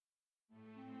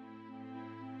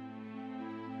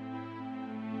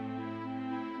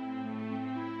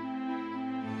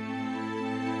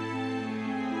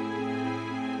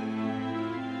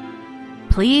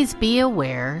Please be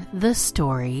aware the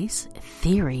stories,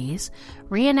 theories,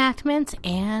 reenactments,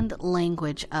 and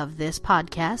language of this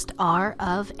podcast are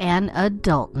of an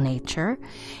adult nature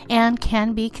and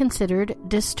can be considered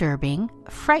disturbing,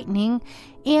 frightening,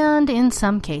 and in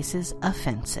some cases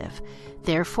offensive.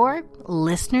 Therefore,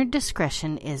 listener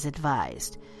discretion is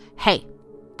advised. Hey,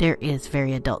 there is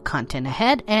very adult content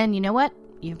ahead, and you know what?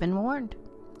 You've been warned.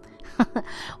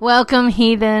 Welcome,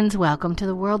 heathens. Welcome to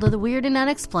the world of the weird and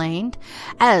unexplained.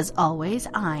 As always,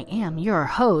 I am your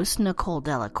host, Nicole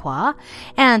Delacroix,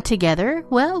 and together,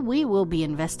 we will be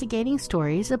investigating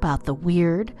stories about the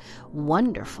weird,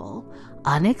 wonderful,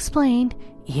 unexplained,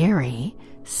 eerie,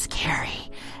 scary,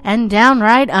 and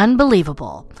downright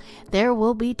unbelievable. There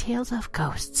will be tales of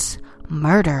ghosts,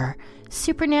 murder,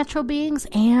 supernatural beings,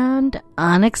 and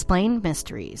unexplained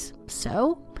mysteries.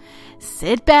 So,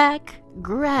 sit back,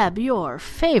 grab your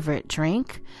favorite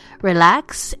drink,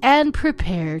 relax, and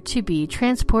prepare to be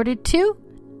transported to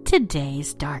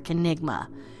today's Dark Enigma.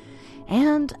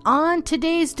 And on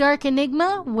today's Dark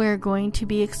Enigma, we're going to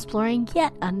be exploring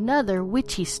yet another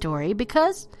witchy story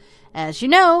because, as you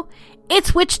know,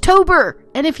 it's Witchtober!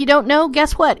 And if you don't know,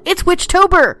 guess what? It's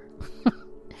Witchtober!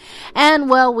 And,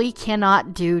 we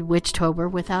cannot do Witchtober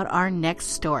without our next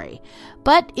story.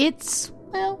 But it's,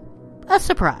 a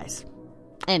surprise.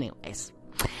 Anyways,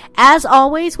 as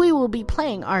always, we will be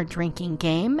playing our drinking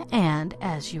game, and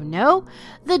as you know,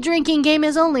 the drinking game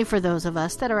is only for those of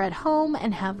us that are at home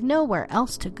and have nowhere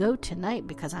else to go tonight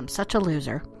because I'm such a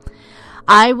loser.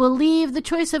 I will leave the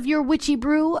choice of your witchy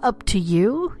brew up to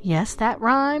you. Yes, that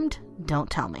rhymed. Don't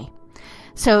tell me.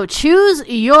 So choose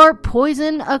your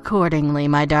poison accordingly,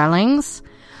 my darlings.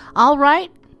 All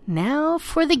right, now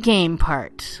for the game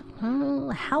part.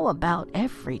 How about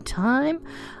every time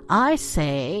I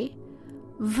say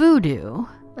voodoo,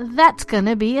 that's going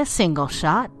to be a single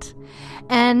shot.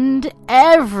 And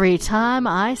every time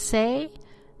I say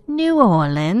New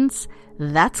Orleans,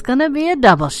 that's going to be a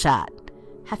double shot.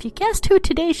 Have you guessed who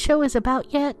today's show is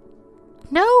about yet?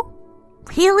 No?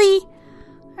 Really?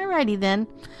 Alrighty then.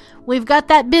 We've got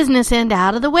that business end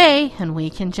out of the way, and we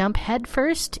can jump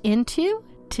headfirst into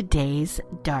today's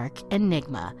Dark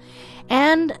Enigma.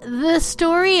 And the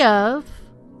story of...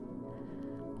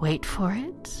 Wait for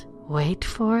it.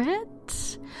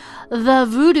 The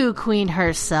voodoo queen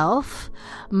herself,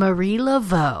 Marie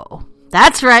Laveau.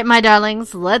 That's right, my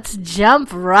darlings. Let's jump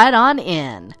right on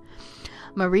in.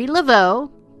 Marie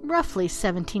Laveau, roughly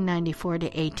 1794 to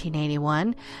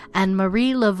 1881, and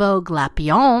Marie Laveau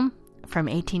Glapion, from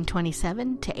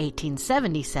 1827 to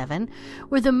 1877,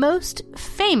 were the most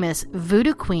famous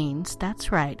voodoo queens,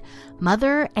 that's right,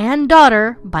 mother and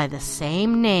daughter by the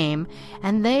same name,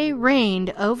 and they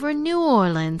reigned over New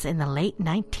Orleans in the late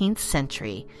 19th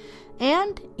century.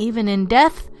 And even in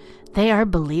death, they are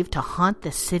believed to haunt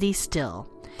the city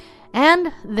still.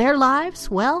 And their lives,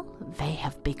 they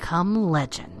have become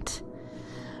legend.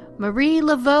 Marie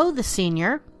Laveau the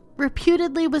Senior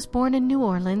reputedly was born in New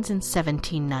Orleans in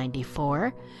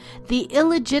 1794, the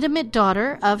illegitimate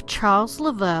daughter of Charles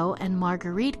Laveau and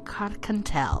Marguerite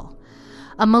Carcantel.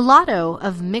 A mulatto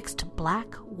of mixed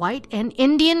black, white, and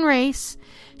Indian race,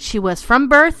 she was from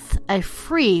birth a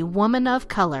free woman of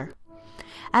color.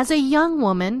 As a young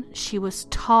woman, she was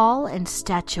tall and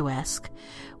statuesque,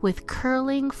 with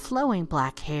curling, flowing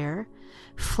black hair,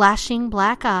 flashing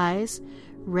black eyes,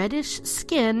 reddish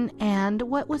skin, and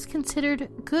what was considered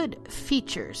good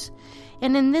features,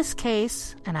 and in this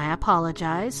case, and I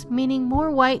apologize, meaning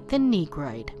more white than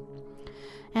negroid.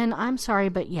 And I'm sorry,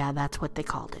 but that's what they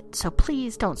called it. So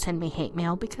please don't send me hate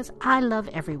mail because I love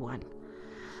everyone.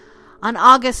 On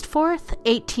August 4th,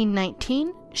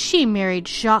 1819, she married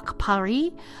Jacques Paris,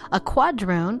 a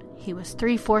quadroon. He was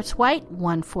 3/4 white,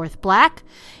 1/4 black,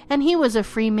 and he was a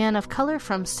free man of color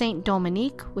from Saint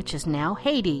Dominique, which is now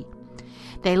Haiti.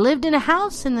 They lived in a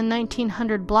house in the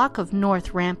 1900 block of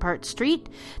North Rampart Street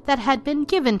that had been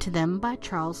given to them by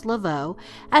Charles Laveau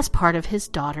as part of his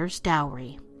daughter's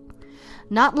dowry.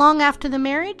 Not long after the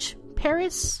marriage,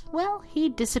 Paris, he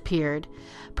disappeared,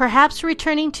 perhaps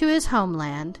returning to his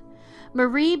homeland.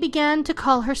 Marie began to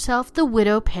call herself the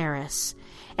Widow Paris,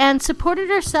 and supported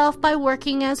herself by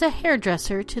working as a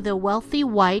hairdresser to the wealthy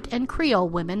white and Creole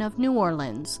women of New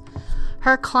Orleans.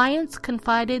 Her clients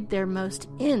confided their most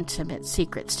intimate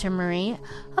secrets to Marie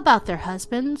about their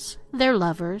husbands, their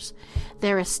lovers,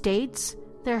 their estates,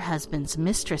 their husbands'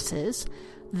 mistresses,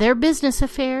 their business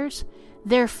affairs,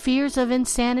 their fears of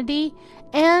insanity,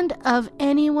 and of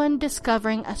anyone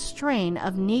discovering a strain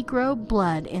of Negro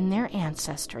blood in their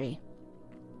ancestry.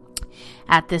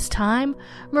 At this time,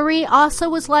 Marie also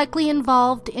was likely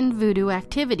involved in voodoo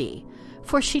activity.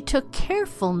 for she took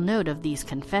careful note of these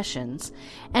confessions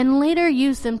and later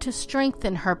used them to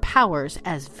strengthen her powers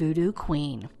as Voodoo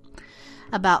Queen.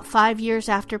 About 5 years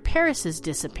after Paris's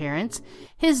disappearance,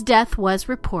 his death was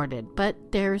reported,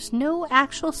 but there's no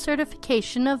actual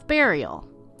certification of burial.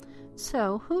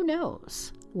 So who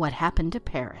knows what happened to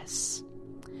Paris?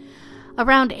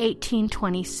 Around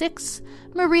 1826,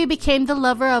 Marie became the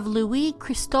lover of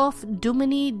Louis-Christophe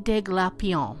Duminy de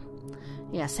Glapion.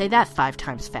 Yeah, say that 5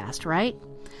 times fast, right?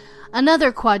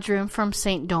 Another quadroon from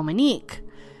Saint Dominique,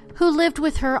 who lived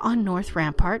with her on North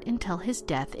Rampart until his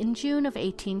death in June of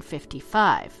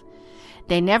 1855.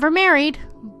 They never married,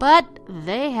 but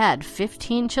they had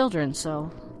 15 children,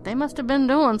 so they must have been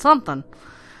doing something.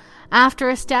 After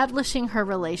establishing her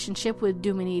relationship with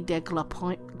Duminy de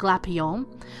Glapion,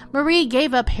 Marie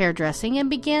gave up hairdressing and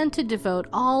began to devote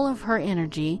all of her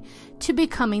energy to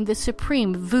becoming the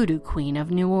supreme voodoo queen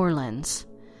of New Orleans.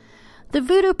 The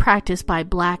voodoo practiced by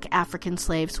black African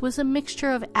slaves was a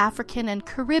mixture of African and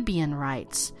Caribbean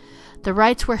rites. The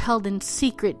rites were held in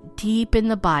secret deep in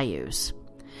the bayous.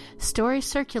 Stories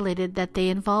circulated that they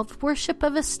involved worship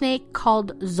of a snake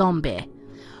called Zombe,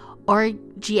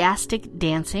 orgiastic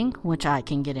dancing, which I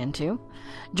can get into,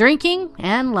 drinking,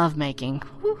 and lovemaking.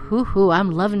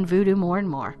 I'm loving voodoo more and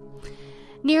more.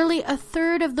 Nearly a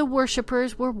third of the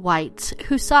worshippers were whites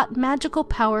who sought magical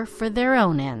power for their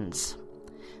own ends.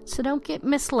 So don't get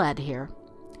misled here.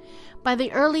 By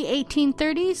the early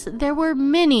 1830s, there were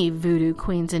many voodoo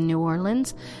queens in New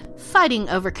Orleans, fighting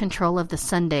over control of the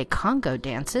Sunday Congo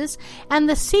dances and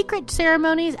the secret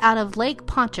ceremonies out of Lake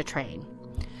Pontchartrain.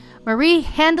 Marie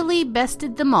handily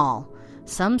bested them all,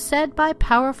 some said by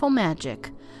powerful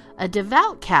magic. A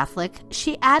devout Catholic,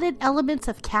 she added elements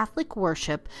of Catholic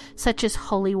worship such as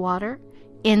holy water,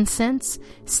 incense,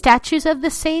 statues of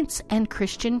the saints, and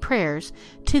Christian prayers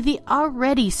to the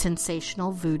already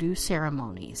sensational voodoo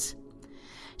ceremonies.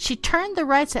 She turned the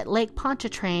rites at Lake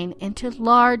Pontchartrain into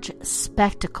large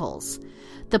spectacles.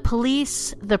 The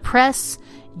police, the press,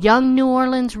 young New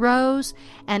Orleans Rose,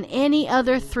 and any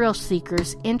other thrill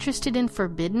seekers interested in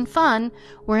forbidden fun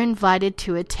were invited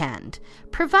to attend,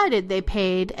 provided they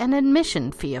paid an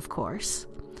admission fee, of course.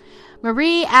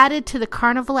 Marie added to the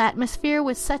carnival atmosphere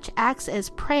with such acts as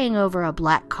praying over a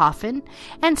black coffin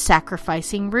and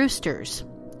sacrificing roosters.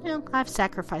 I've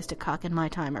sacrificed a cock in my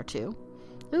time or two.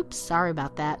 Oops, sorry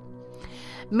about that.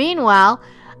 Meanwhile,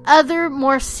 other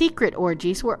more secret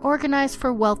orgies were organized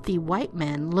for wealthy white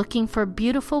men looking for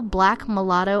beautiful black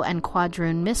mulatto and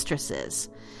quadroon mistresses.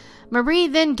 Marie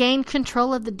then gained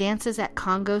control of the dances at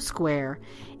Congo Square,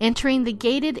 entering the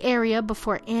gated area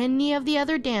before any of the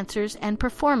other dancers and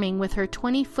performing with her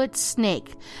 20-foot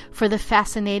snake for the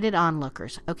fascinated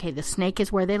onlookers. Okay, the snake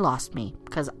is where they lost me,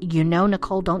 because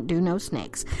Nicole don't do no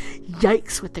snakes.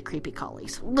 Yikes with the creepy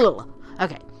collies. Ugh.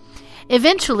 Okay.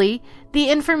 Eventually, the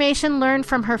information learned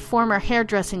from her former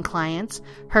hairdressing clients,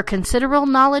 her considerable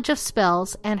knowledge of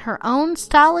spells, and her own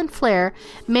style and flair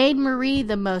made Marie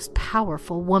the most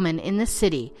powerful woman in the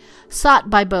city, sought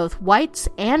by both whites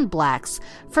and blacks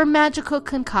for magical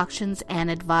concoctions and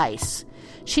advice.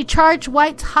 She charged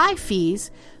whites high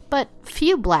fees, but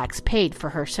few blacks paid for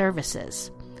her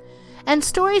services. And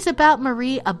stories about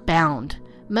Marie abound.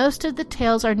 Most of the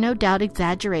tales are no doubt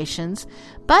exaggerations,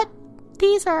 but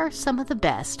these are some of the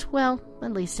best, well,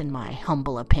 at least in my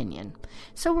humble opinion.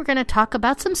 So we're going to talk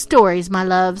about some stories, my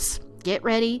loves. Get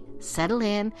ready, settle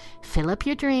in, fill up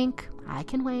your drink. I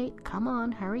can wait. Come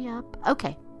on, hurry up.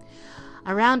 Okay.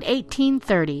 Around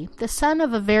 1830, the son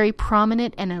of a very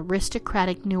prominent and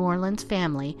aristocratic New Orleans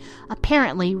family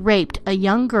apparently raped a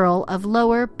young girl of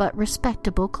lower but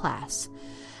respectable class.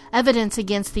 Evidence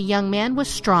against the young man was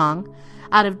strong.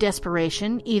 Out of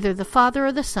desperation, either the father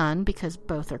or the son, because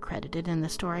both are credited in the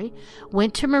story,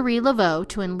 went to Marie Laveau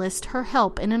to enlist her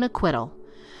help in an acquittal.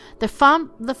 The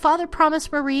father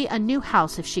promised Marie a new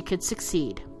house if she could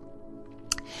succeed.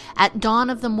 At dawn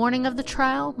of the morning of the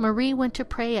trial, Marie went to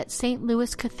pray at St.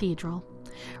 Louis Cathedral,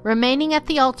 remaining at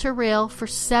the altar rail for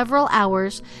several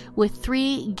hours with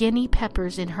 3 guinea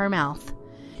peppers in her mouth.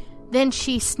 Then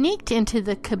she sneaked into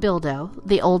the Cabildo,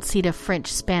 the old seat of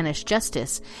French-Spanish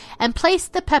justice, and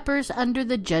placed the peppers under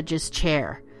the judge's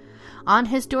chair. On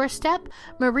his doorstep,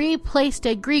 Marie placed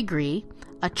a gris-gris,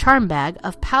 a charm bag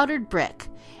of powdered brick,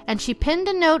 and she pinned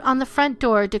a note on the front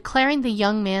door declaring the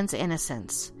young man's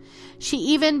innocence. She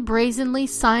even brazenly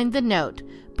signed the note,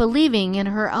 believing in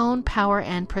her own power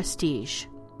and prestige.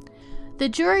 The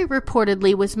jury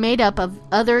reportedly was made up of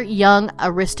other young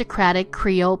aristocratic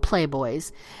Creole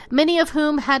playboys, many of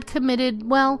whom had committed,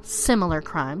 similar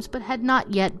crimes, but had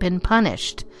not yet been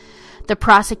punished. The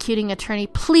prosecuting attorney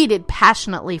pleaded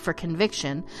passionately for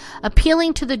conviction,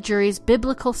 appealing to the jury's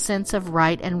biblical sense of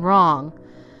right and wrong.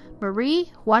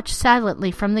 Marie watched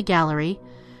silently from the gallery,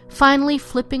 finally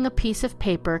flipping a piece of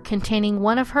paper containing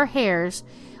one of her hairs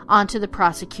onto the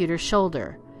prosecutor's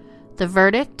shoulder. The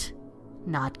verdict: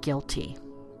 not guilty.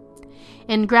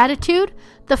 In gratitude,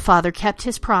 the father kept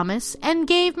his promise and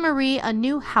gave Marie a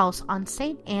new house on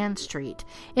St. Anne Street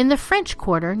in the French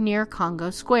Quarter near Congo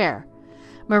Square.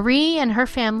 Marie and her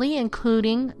family,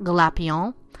 including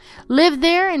Glapion, lived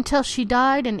there until she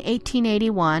died in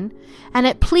 1881, and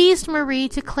it pleased Marie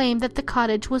to claim that the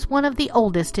cottage was one of the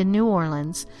oldest in New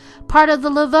Orleans, part of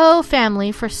the Laveau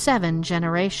family for 7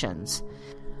 generations.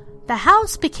 The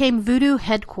house became Voodoo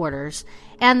headquarters,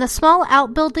 and the small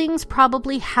outbuildings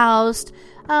probably housed,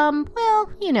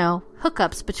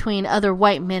 hookups between other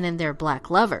white men and their black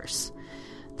lovers.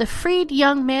 The freed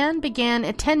young man began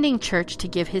attending church to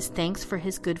give his thanks for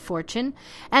his good fortune,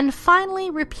 and finally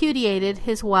repudiated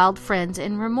his wild friends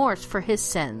in remorse for his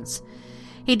sins.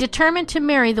 He determined to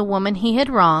marry the woman he had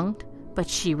wronged, but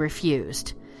she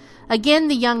refused. Again,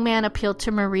 the young man appealed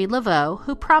to Marie Laveau,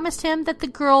 who promised him that the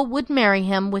girl would marry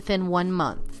him within 1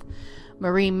 month.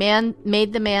 Marie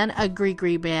made the man a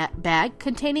gris-gris bag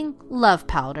containing love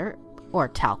powder, or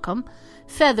talcum,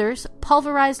 feathers,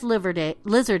 pulverized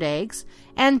lizard eggs,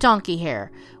 and donkey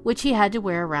hair, which he had to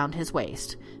wear around his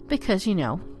waist. Because,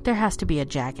 there has to be a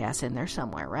jackass in there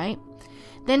somewhere, right?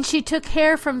 Then she took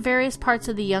hair from various parts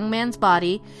of the young man's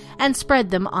body and spread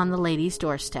them on the lady's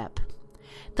doorstep.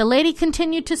 The lady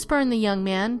continued to spurn the young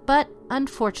man, but,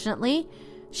 unfortunately,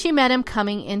 she met him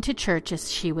coming into church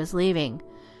as she was leaving.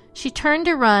 She turned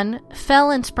to run,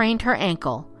 fell and sprained her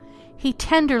ankle. He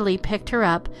tenderly picked her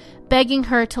up, begging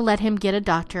her to let him get a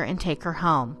doctor and take her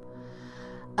home.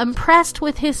 Impressed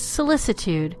with his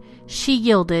solicitude, she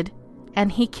yielded,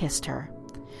 and he kissed her.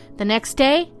 The next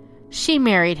day, she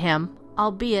married him,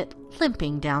 albeit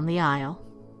limping down the aisle.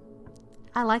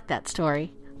 I like that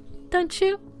story. Don't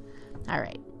you? All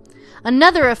right.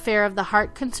 Another affair of the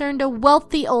heart concerned a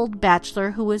wealthy old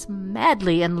bachelor who was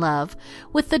madly in love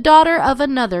with the daughter of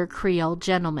another Creole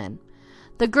gentleman.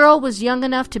 The girl was young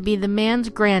enough to be the man's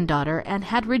granddaughter and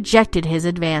had rejected his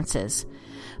advances.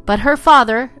 But her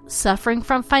father, suffering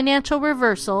from financial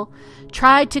reversal,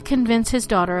 tried to convince his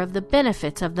daughter of the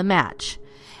benefits of the match,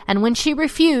 and when she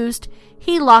refused,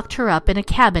 he locked her up in a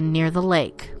cabin near the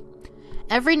lake.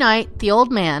 Every night, the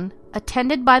old man,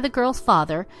 attended by the girl's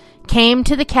father, came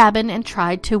to the cabin and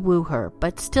tried to woo her,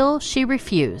 but still she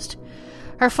refused.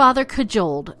 Her father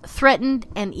cajoled, threatened,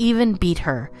 and even beat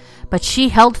her, but she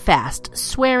held fast,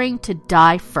 swearing to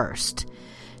die first.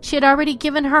 She had already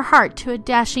given her heart to a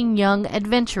dashing young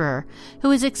adventurer who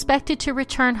was expected to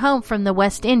return home from the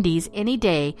West Indies any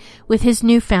day with his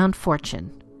newfound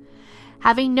fortune.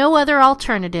 Having no other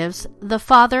alternatives, the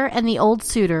father and the old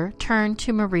suitor turned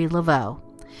to Marie Laveau,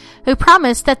 who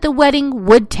promised that the wedding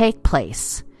would take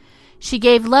place. She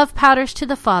gave love powders to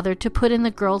the father to put in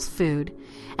the girl's food,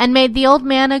 and made the old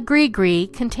man a gris-gris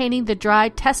containing the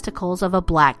dried testicles of a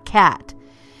black cat.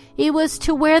 He was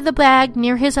to wear the bag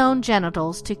near his own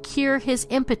genitals to cure his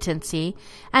impotency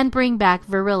and bring back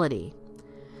virility.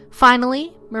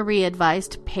 Finally, Marie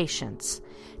advised patience,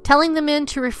 telling the men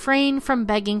to refrain from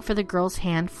begging for the girl's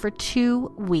hand for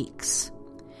 2 weeks.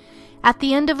 At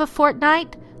the end of a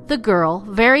fortnight, the girl,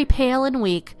 very pale and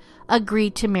weak,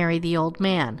 agreed to marry the old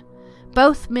man.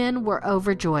 Both men were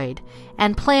overjoyed,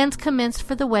 and plans commenced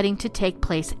for the wedding to take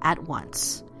place at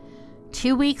once.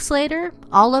 2 weeks later,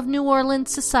 all of New Orleans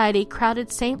society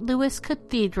crowded St. Louis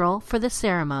Cathedral for the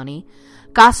ceremony,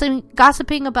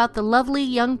 gossiping about the lovely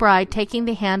young bride taking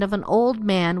the hand of an old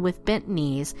man with bent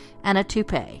knees and a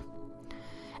toupee.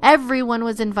 Everyone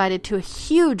was invited to a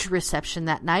huge reception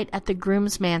that night at the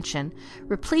groom's mansion,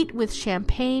 replete with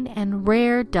champagne and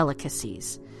rare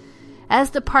delicacies.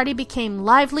 As the party became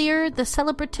livelier, the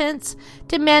celebrants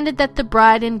demanded that the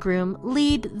bride and groom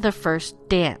lead the first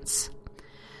dance.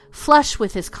 Flush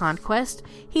with his conquest,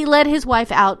 he led his wife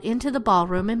out into the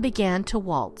ballroom and began to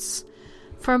waltz.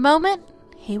 For a moment,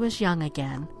 he was young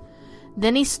again.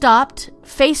 Then he stopped,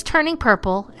 face turning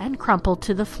purple, and crumpled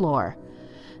to the floor.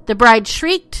 The bride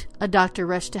shrieked, a doctor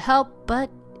rushed to help,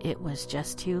 but it was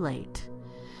just too late.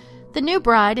 The new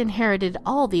bride inherited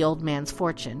all the old man's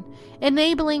fortune,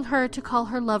 enabling her to call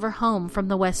her lover home from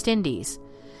the West Indies.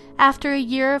 After a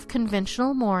year of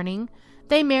conventional mourning,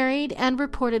 they married and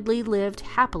reportedly lived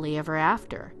happily ever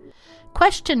after.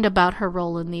 Questioned about her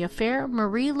role in the affair,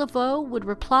 Marie Laveau would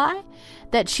reply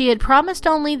that she had promised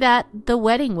only that the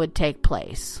wedding would take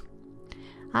place.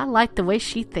 I like the way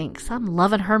she thinks. I'm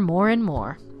loving her more and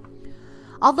more.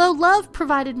 Although love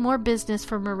provided more business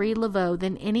for Marie Laveau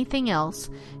than anything else,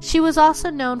 she was also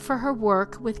known for her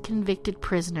work with convicted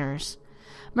prisoners.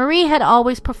 Marie had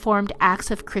always performed acts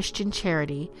of Christian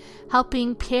charity,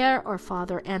 helping Pierre or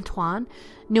Father Antoine,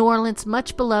 New Orleans'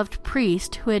 much-beloved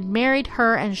priest who had married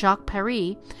her and Jacques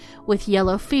Paris, with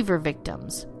yellow fever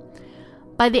victims.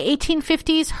 By the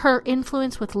 1850s, her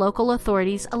influence with local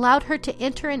authorities allowed her to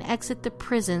enter and exit the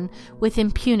prison with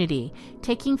impunity,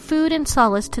 taking food and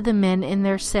solace to the men in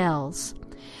their cells.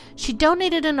 She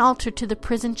donated an altar to the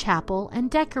prison chapel and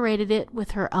decorated it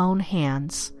with her own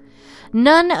hands.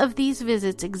 None of these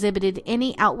visits exhibited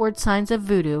any outward signs of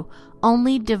voodoo,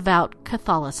 only devout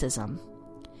Catholicism.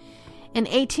 In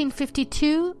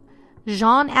 1852,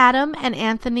 Jean Adam and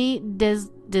Anthony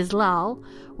Deslal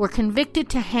were convicted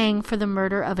to hang for the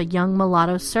murder of a young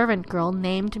mulatto servant girl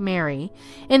named Mary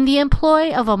in the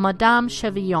employ of a Madame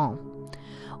Chevillon,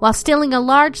 while stealing a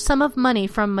large sum of money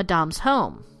from Madame's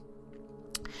home.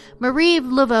 Marie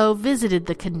Laveau visited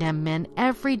the condemned men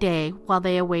every day while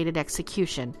they awaited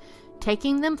execution,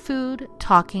 taking them food,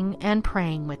 talking, and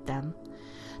praying with them.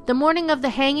 The morning of the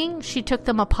hanging, she took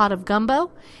them a pot of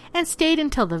gumbo and stayed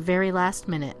until the very last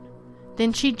minute.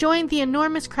 Then she joined the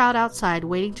enormous crowd outside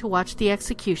waiting to watch the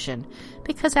execution,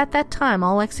 because at that time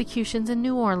all executions in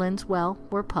New Orleans,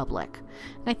 were public.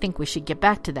 And I think we should get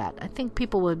back to that. I think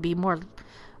people would be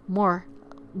more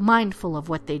mindful of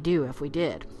what they do if we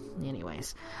did.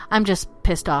 Anyways, I'm just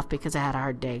pissed off because I had a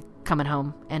hard day coming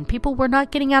home, and people were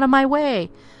not getting out of my way.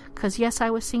 Because, yes,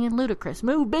 I was singing Ludacris.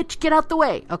 Move, bitch, get out the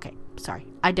way. Okay, sorry,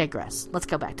 I digress. Let's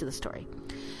go back to the story.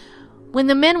 When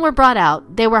the men were brought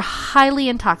out, they were highly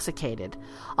intoxicated,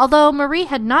 although Marie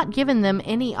had not given them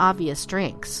any obvious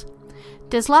drinks.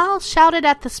 Deslal shouted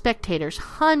at the spectators,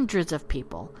 hundreds of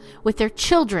people, with their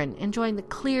children enjoying the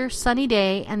clear, sunny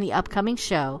day and the upcoming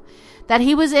show, that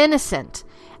he was innocent,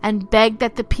 and begged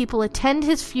that the people attend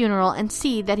his funeral and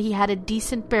see that he had a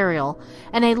decent burial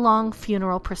and a long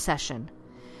funeral procession.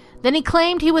 Then he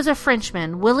claimed he was a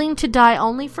Frenchman, willing to die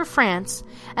only for France,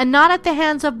 and not at the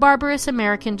hands of barbarous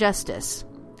American justice.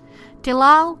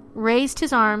 Deslal raised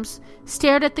his arms,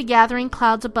 stared at the gathering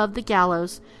clouds above the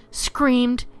gallows,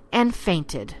 screamed, and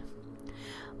fainted.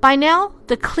 By now,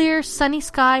 the clear, sunny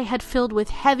sky had filled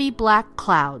with heavy black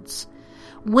clouds.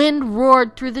 Wind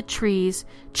roared through the trees,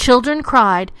 children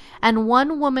cried, and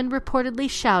one woman reportedly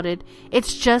shouted,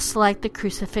 "It's just like the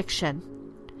crucifixion."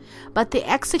 But the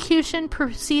execution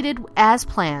proceeded as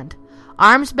planned.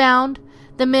 Arms bound,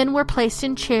 the men were placed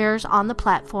in chairs on the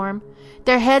platform,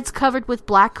 their heads covered with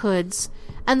black hoods,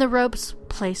 and the ropes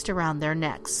placed around their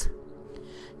necks.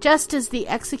 Just as the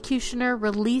executioner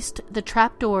released the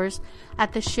trapdoors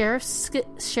at the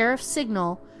sheriff's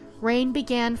signal, rain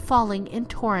began falling in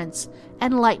torrents,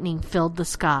 and lightning filled the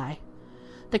sky.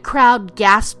 The crowd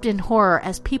gasped in horror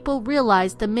as people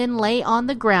realized the men lay on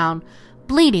the ground,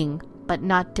 bleeding but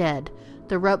not dead,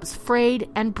 the ropes frayed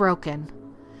and broken.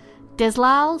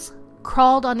 Deslal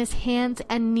crawled on his hands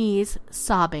and knees,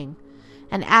 sobbing,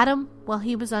 and Adam,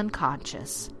 he was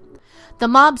unconscious. The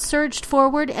mob surged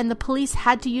forward, and the police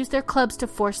had to use their clubs to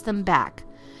force them back.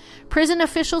 Prison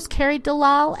officials carried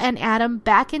Deslal and Adam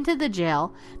back into the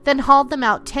jail, then hauled them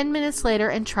out 10 minutes later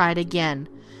and tried again,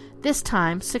 this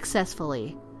time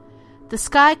successfully. The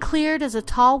sky cleared as a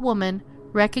tall woman,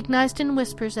 recognized in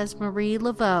whispers as Marie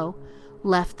Laveau,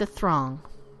 left the throng.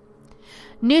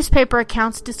 Newspaper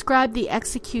accounts described the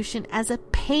execution as a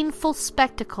painful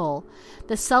spectacle.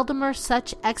 The seldomer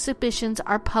such exhibitions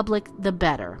are public, the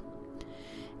better.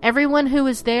 Everyone who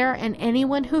was there and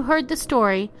anyone who heard the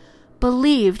story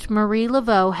believed Marie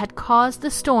Laveau had caused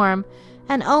the storm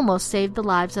and almost saved the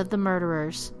lives of the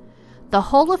murderers. The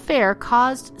whole affair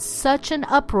caused such an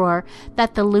uproar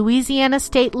that the Louisiana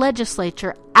state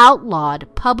legislature outlawed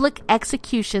public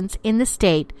executions in the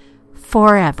state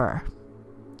forever.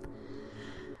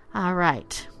 All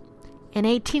right. In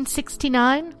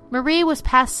 1869, Marie was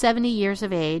past 70 years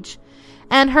of age,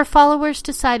 and her followers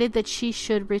decided that she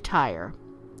should retire.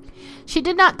 She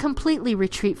did not completely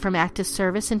retreat from active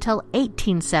service until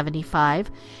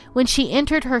 1875, when she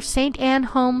entered her St. Anne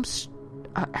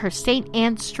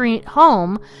Street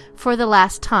home for the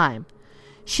last time.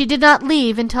 She did not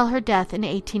leave until her death in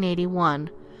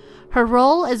 1881. Her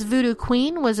role as Voodoo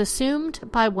Queen was assumed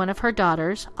by one of her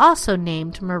daughters, also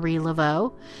named Marie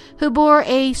Laveau, who bore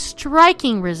a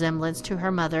striking resemblance to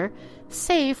her mother,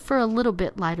 save for a little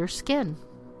bit lighter skin.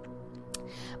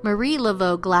 Marie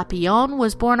Laveau Glapion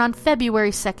was born on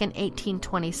February 2,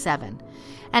 1827,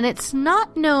 and it's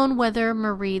not known whether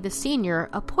Marie the Senior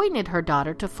appointed her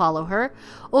daughter to follow her,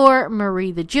 or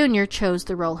Marie the Junior chose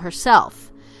the role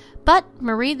herself. But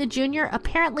Marie the Junior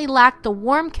apparently lacked the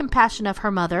warm compassion of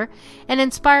her mother and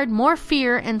inspired more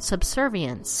fear and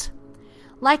subservience.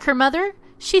 Like her mother,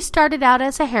 she started out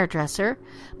as a hairdresser,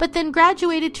 but then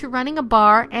graduated to running a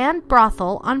bar and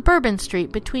brothel on Bourbon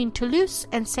Street between Toulouse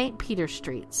and St. Peter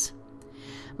Streets.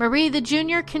 Marie the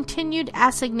Junior continued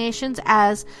assignations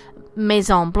as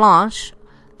Maison Blanche,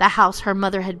 the house her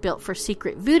mother had built for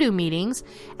secret voodoo meetings,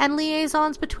 and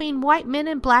liaisons between white men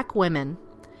and black women.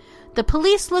 The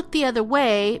police looked the other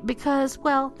way because,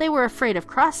 well, they were afraid of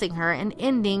crossing her and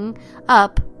ending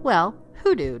up, well,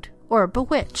 hoodooed or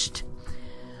bewitched.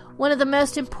 One of the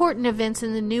most important events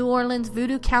in the New Orleans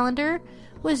voodoo calendar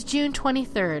was June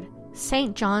 23rd,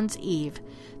 St. John's Eve,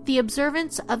 the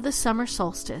observance of the summer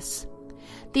solstice.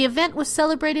 The event was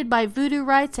celebrated by voodoo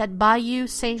rites at Bayou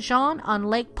Saint-Jean on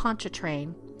Lake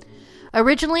Pontchartrain.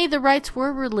 Originally, the rites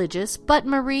were religious, but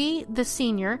Marie, the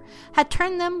senior, had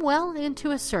turned them well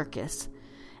into a circus.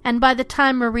 And by the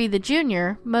time Marie the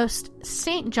Junior, most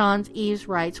St. John's Eve's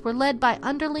rites were led by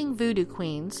underling voodoo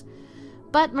queens,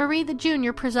 but Marie the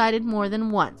Junior presided more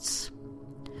than once.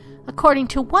 According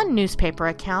to one newspaper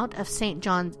account of St.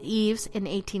 John's Eve's in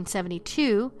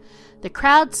 1872, the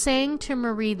crowd sang to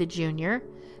Marie the Junior,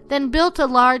 then built a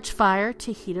large fire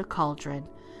to heat a cauldron.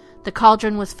 The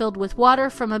cauldron was filled with water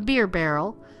from a beer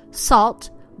barrel,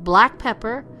 salt, black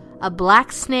pepper, a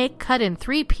black snake cut in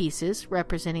 3 pieces,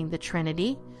 representing the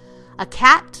Trinity, a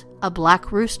cat, a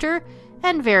black rooster,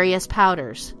 and various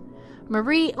powders.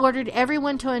 Marie ordered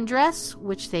everyone to undress,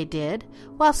 which they did,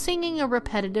 while singing a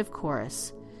repetitive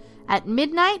chorus. At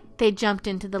midnight, they jumped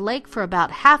into the lake for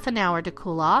about half an hour to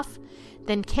cool off,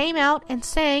 then came out and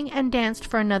sang and danced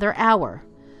for another hour.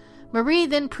 Marie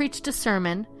then preached a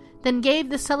sermon, then gave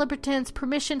the celebrants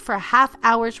permission for a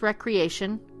half-hour's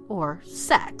recreation, or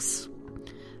sex.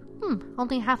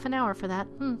 Only half an hour for that.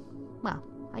 Well,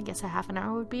 I guess a half an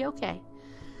hour would be okay.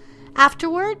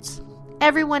 Afterwards,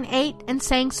 everyone ate and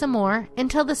sang some more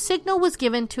until the signal was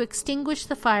given to extinguish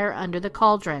the fire under the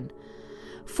cauldron.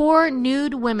 4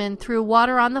 nude women threw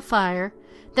water on the fire,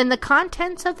 then the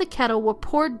contents of the kettle were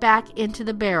poured back into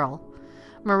the barrel.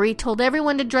 Marie told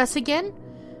everyone to dress again.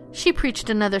 She preached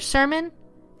another sermon,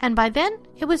 and by then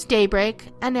it was daybreak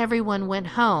and everyone went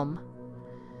home.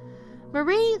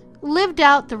 Marie lived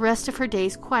out the rest of her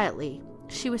days quietly.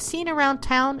 She was seen around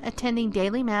town attending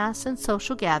daily mass and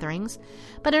social gatherings,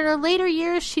 but in her later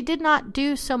years she did not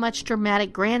do so much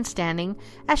dramatic grandstanding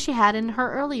as she had in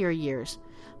her earlier years,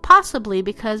 possibly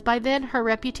because by then her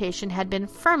reputation had been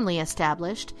firmly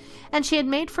established and she had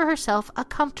made for herself a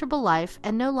comfortable life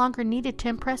and no longer needed to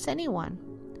impress anyone.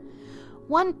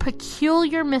 One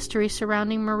peculiar mystery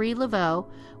surrounding Marie Laveau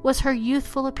was her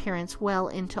youthful appearance well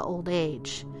into old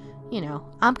age.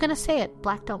 I'm going to say it,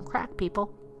 black don't crack,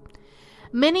 people.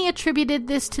 Many attributed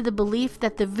this to the belief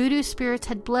that the voodoo spirits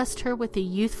had blessed her with a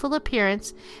youthful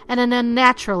appearance and an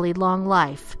unnaturally long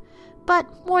life.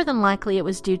 But more than likely it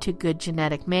was due to good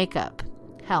genetic makeup.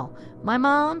 Hell, my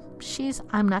mom,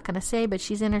 I'm not going to say, but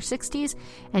she's in her 60s,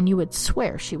 and you would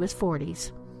swear she was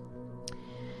 40s.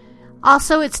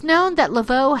 Also, it's known that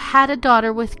Laveau had a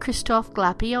daughter with Christophe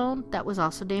Glapion, that was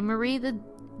also named Marie,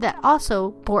 that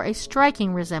also bore a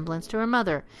striking resemblance to her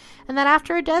mother, and that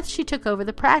after her death she took over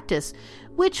the practice,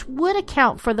 which would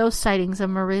account for those sightings of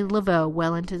Marie Laveau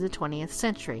well into the 20th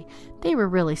century. They were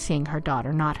really seeing her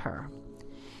daughter, not her.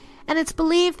 And it's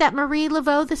believed that Marie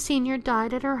Laveau the Senior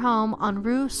died at her home on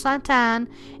Rue Sainte-Anne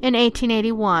in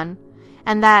 1881,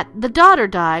 and that the daughter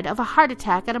died of a heart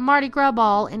attack at a Mardi Gras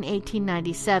ball in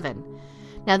 1897.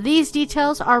 Now, these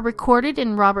details are recorded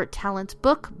in Robert Tallant's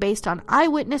book based on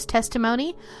eyewitness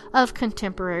testimony of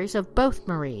contemporaries of both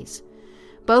Maries.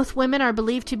 Both women are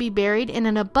believed to be buried in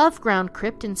an above-ground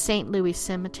crypt in St. Louis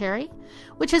Cemetery,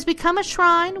 which has become a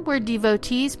shrine where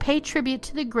devotees pay tribute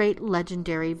to the great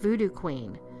legendary voodoo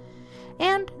queen.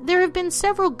 And there have been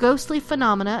several ghostly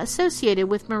phenomena associated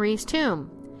with Marie's tomb.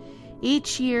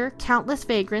 Each year, countless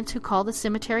vagrants who call the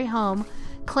cemetery home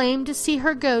claim to see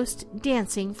her ghost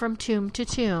dancing from tomb to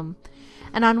tomb.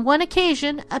 And on one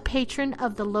occasion, a patron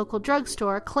of the local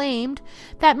drugstore claimed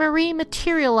that Marie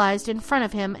materialized in front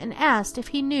of him and asked if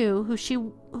he knew who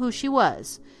she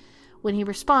was. When he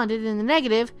responded in the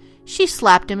negative, she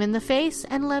slapped him in the face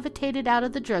and levitated out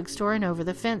of the drugstore and over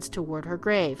the fence toward her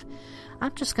grave.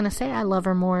 I'm just going to say I love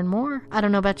her more and more. I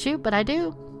don't know about you, but I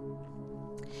do.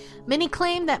 Many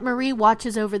claim that Marie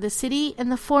watches over the city in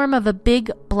the form of a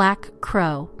big black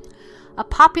crow. A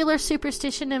popular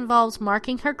superstition involves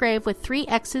marking her grave with 3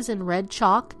 X's in red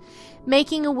chalk,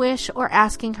 making a wish, or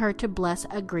asking her to bless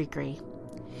a gree-gree.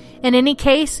 In any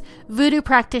case, voodoo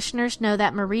practitioners know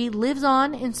that Marie lives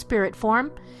on in spirit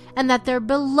form, and that their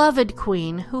beloved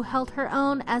queen, who held her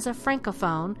own as a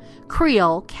francophone,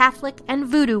 Creole, Catholic, and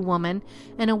voodoo woman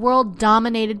in a world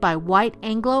dominated by white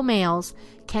Anglo males,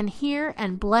 can hear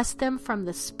and bless them from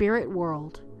the spirit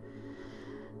world.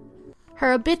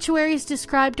 Her obituaries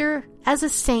described her as a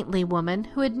saintly woman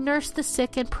who had nursed the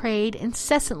sick and prayed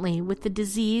incessantly with the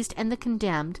diseased and the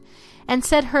condemned, and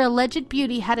said her alleged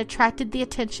beauty had attracted the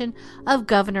attention of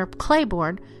Governor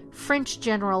Claiborne, French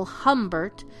General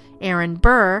Humbert, Aaron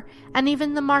Burr, and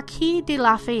even the Marquis de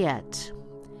Lafayette.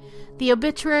 The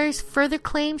obituaries further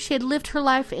claimed she had lived her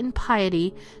life in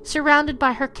piety, surrounded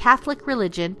by her Catholic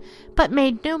religion, but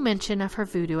made no mention of her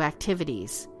voodoo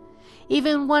activities.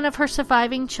 Even one of her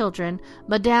surviving children,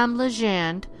 Madame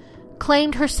Legendre,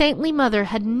 claimed her saintly mother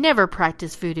had never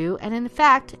practiced voodoo and in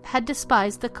fact had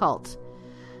despised the cult.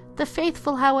 The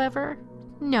faithful, however,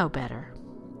 know better.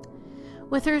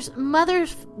 With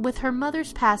her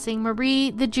mother's passing,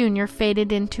 Marie the Junior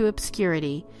faded into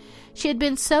obscurity. She had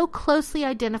been so closely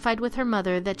identified with her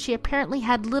mother that she apparently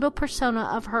had little persona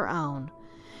of her own.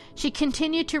 She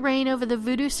continued to reign over the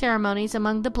voodoo ceremonies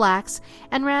among the blacks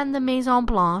and ran the Maison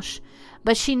Blanche,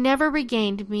 but she never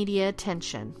regained media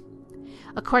attention.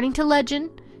 According to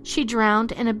legend, she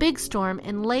drowned in a big storm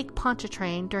in Lake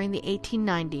Pontchartrain during the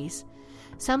 1890s.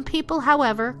 Some people,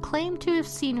 however, claim to have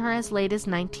seen her as late as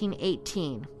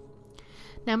 1918.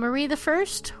 Now, Marie I,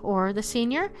 or the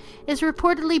Senior, is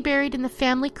reportedly buried in the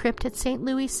family crypt at St.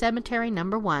 Louis Cemetery No.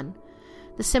 1.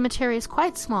 The cemetery is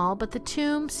quite small, but the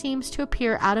tomb seems to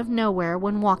appear out of nowhere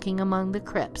when walking among the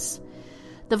crypts.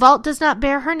 The vault does not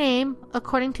bear her name.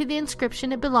 According to the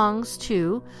inscription, it belongs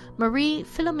to Marie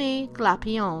Philomée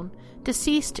Glapion,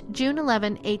 deceased June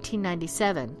 11,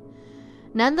 1897.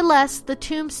 Nonetheless, the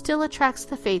tomb still attracts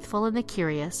the faithful and the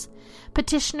curious.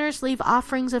 Petitioners leave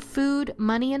offerings of food,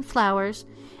 money, and flowers,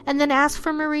 and then ask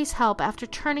for Marie's help after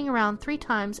turning around 3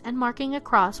 times and marking a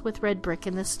cross with red brick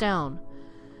in the stone.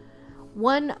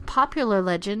 One popular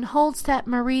legend holds that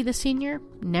Marie the Senior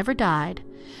never died,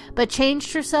 but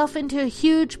changed herself into a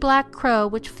huge black crow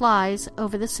which flies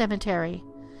over the cemetery.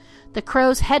 The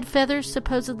crow's head feathers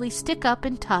supposedly stick up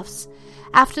in tufts,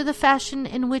 after the fashion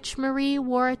in which Marie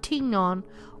wore a tignon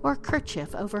or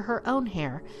kerchief over her own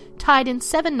hair, tied in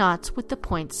 7 knots with the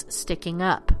points sticking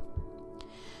up.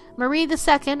 Marie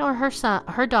II, or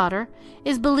her daughter,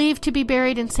 is believed to be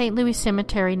buried in St. Louis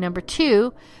Cemetery No.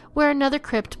 2, where another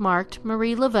crypt marked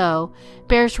Marie Laveau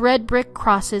bears red brick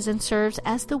crosses and serves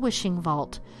as the wishing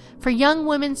vault for young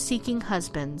women seeking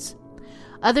husbands.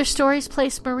 Other stories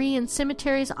place Marie in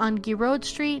cemeteries on Giraud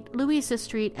Street, Louisa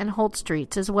Street, and Holt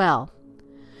Streets as well.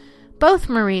 Both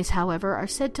Maries, however, are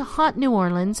said to haunt New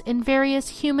Orleans in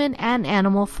various human and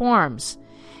animal forms.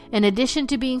 In addition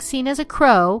to being seen as a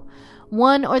crow,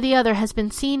 one or the other has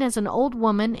been seen as an old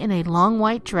woman in a long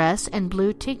white dress and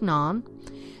blue tignon,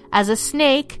 as a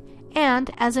snake, and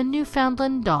as a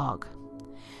Newfoundland dog.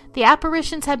 The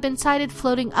apparitions have been sighted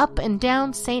floating up and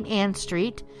down St. Anne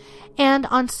Street, and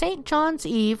on St. John's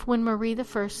Eve, when Marie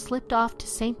I slipped off to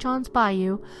St. John's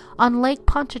Bayou on Lake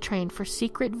Pontchartrain for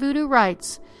secret voodoo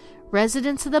rites,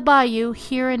 residents of the bayou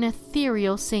hear an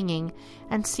ethereal singing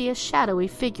and see a shadowy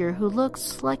figure who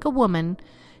looks like a woman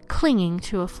clinging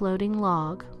to a floating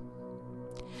log.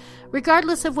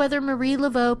 Regardless of whether Marie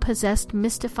Laveau possessed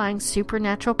mystifying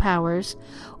supernatural powers,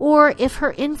 or if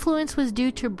her influence was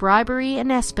due to bribery and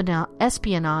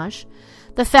espionage,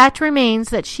 the fact remains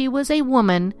that she was a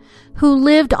woman who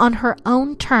lived on her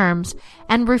own terms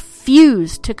and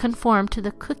refused to conform to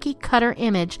the cookie-cutter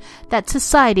image that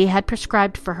society had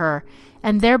prescribed for her,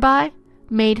 and thereby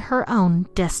made her own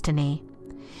destiny.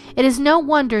 It is no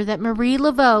wonder that Marie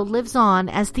Laveau lives on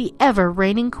as the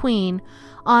ever-reigning queen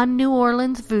on New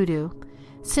Orleans voodoo,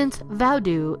 since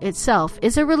voodoo itself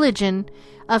is a religion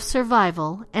of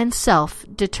survival and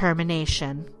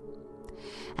self-determination.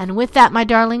 And with that, my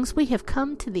darlings, we have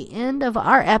come to the end of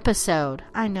our episode.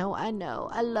 I know, I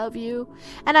love you,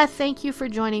 and I thank you for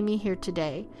joining me here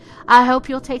today. I hope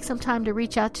you'll take some time to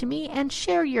reach out to me and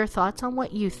share your thoughts on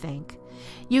what you think.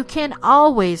 You can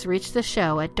always reach the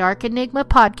show at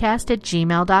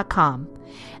darkenigmapodcast@gmail.com.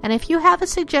 And if you have a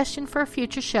suggestion for a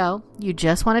future show, you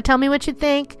just want to tell me what you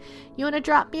think, you want to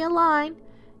drop me a line,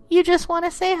 you just want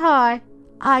to say hi,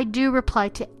 I do reply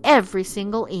to every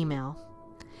single email.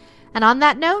 And on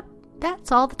that note,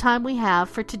 that's all the time we have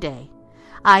for today.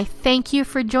 I thank you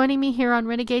for joining me here on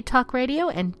Renegade Talk Radio,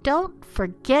 and don't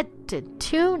forget to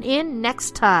tune in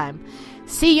next time.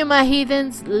 See you, my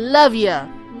heathens. Love ya.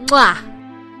 Mwah.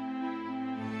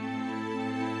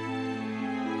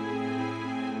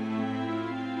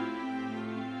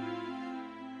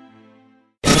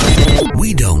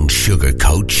 We don't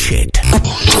sugarcoat shit.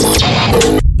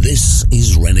 This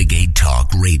is Renegade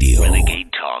Talk Radio.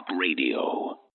 Renegade Talk Radio.